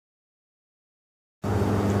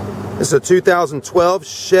This is a 2012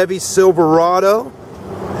 Chevy Silverado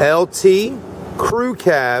LT Crew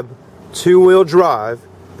Cab 2-wheel drive.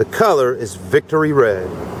 The color is Victory Red.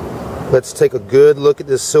 Let's take a good look at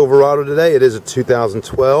this Silverado today. It is a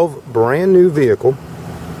 2012 brand new vehicle.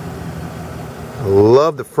 I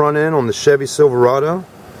love the front end on the Chevy Silverado.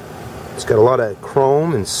 It's got a lot of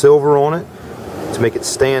chrome and silver on it to make it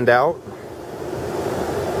stand out.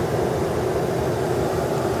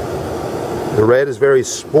 The red is very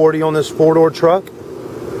sporty on this four-door truck.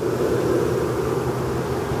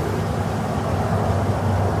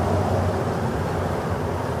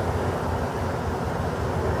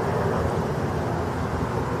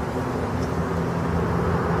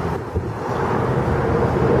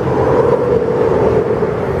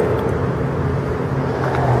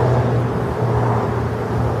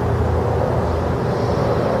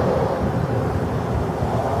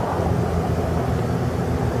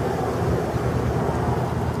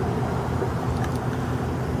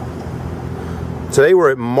 Today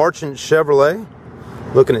we're at Marchant Chevrolet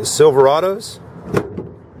looking at Silverados.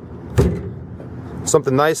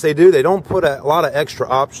 Something nice they do, they don't put a lot of extra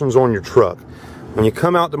options on your truck. When you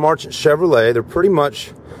come out to Marchant Chevrolet, they're pretty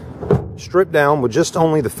much stripped down with just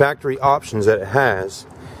only the factory options that it has.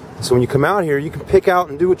 So when you come out here, you can pick out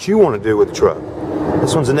and do what you want to do with the truck.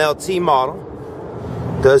 This one's an LT model.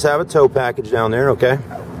 It does have a tow package down there, okay?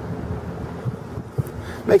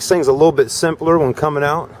 Makes things a little bit simpler when coming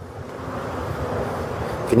out.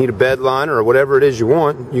 If you need a bed liner or whatever it is you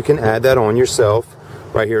want, you can add that on yourself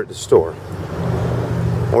right here at the store.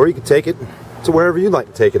 Or you can take it to wherever you'd like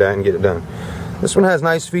to take it at and get it done. This one has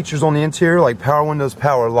nice features on the interior like power windows,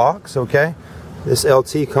 power locks, okay? This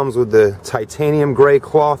LT comes with the titanium gray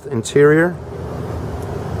cloth interior.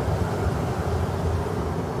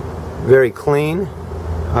 Very clean.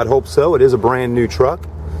 I'd hope so. It is a brand new truck,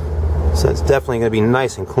 so it's definitely going to be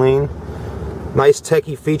nice and clean. Nice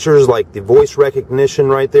techie features like the voice recognition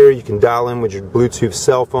right there. You can dial in with your Bluetooth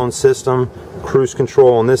cell phone system. Cruise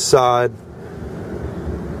control on this side.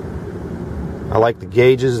 I like the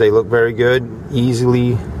gauges. They look very good.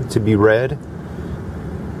 Easily to be read.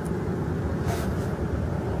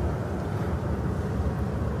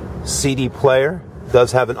 CD player.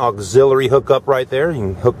 Does have an auxiliary hookup right there. You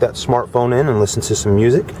can hook that smartphone in and listen to some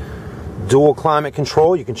music. Dual climate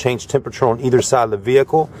control. You can change temperature on either side of the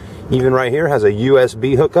vehicle. Even right here has a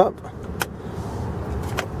USB hookup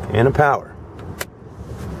and a power.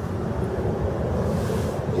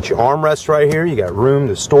 Get your armrest right here. You got room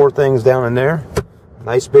to store things down in there.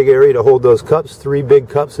 Nice big area to hold those cups. 3 big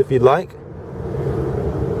cups if you'd like.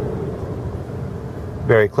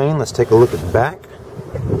 Very clean. Let's take a look at the back.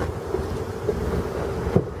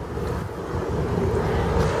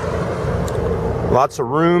 Lots of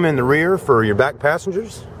room in the rear for your back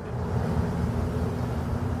passengers.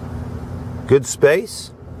 Good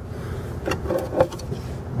space.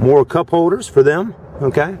 More cup holders for them,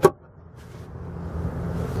 okay?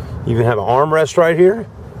 You even have an armrest right here.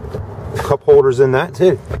 Cup holders in that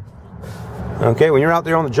too. Okay, when you're out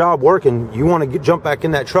there on the job working, you want to jump back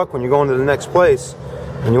in that truck when you're going to the next place,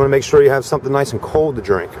 and you want to make sure you have something nice and cold to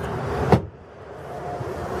drink.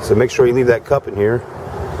 So make sure you leave that cup in here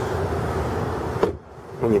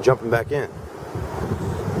when you're jumping back in.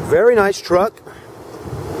 Very nice truck.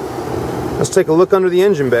 Let's take a look under the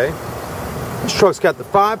engine bay. This truck's got the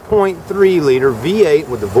 5.3 liter V8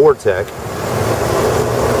 with the Vortec.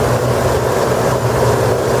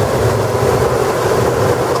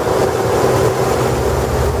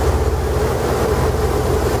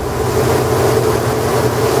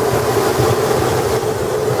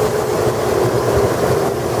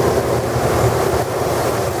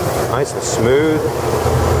 Nice and smooth.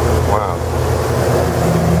 Wow.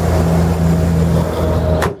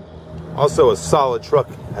 Also a solid truck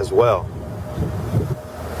as well.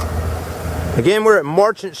 Again, we're at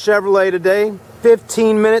Marchant Chevrolet today,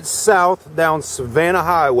 15 minutes south down Savannah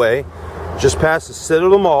Highway, just past the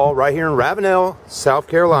Citadel Mall, right here in Ravenel, South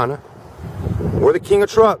Carolina. We're the king of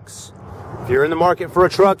trucks. If you're in the market for a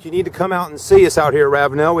truck, you need to come out and see us out here at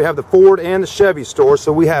Ravenel. We have the Ford and the Chevy store,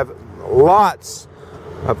 so we have lots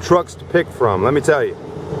of trucks to pick from, let me tell you.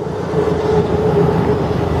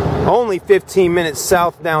 Only 15 minutes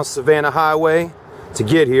south down Savannah Highway to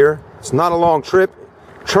get here. It's not a long trip.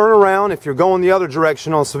 Turn around if you're going the other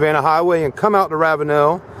direction on Savannah Highway and come out to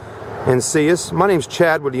Ravenel and see us. My name's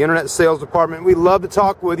Chad with the Internet Sales Department. We'd love to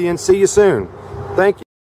talk with you and see you soon. Thank you.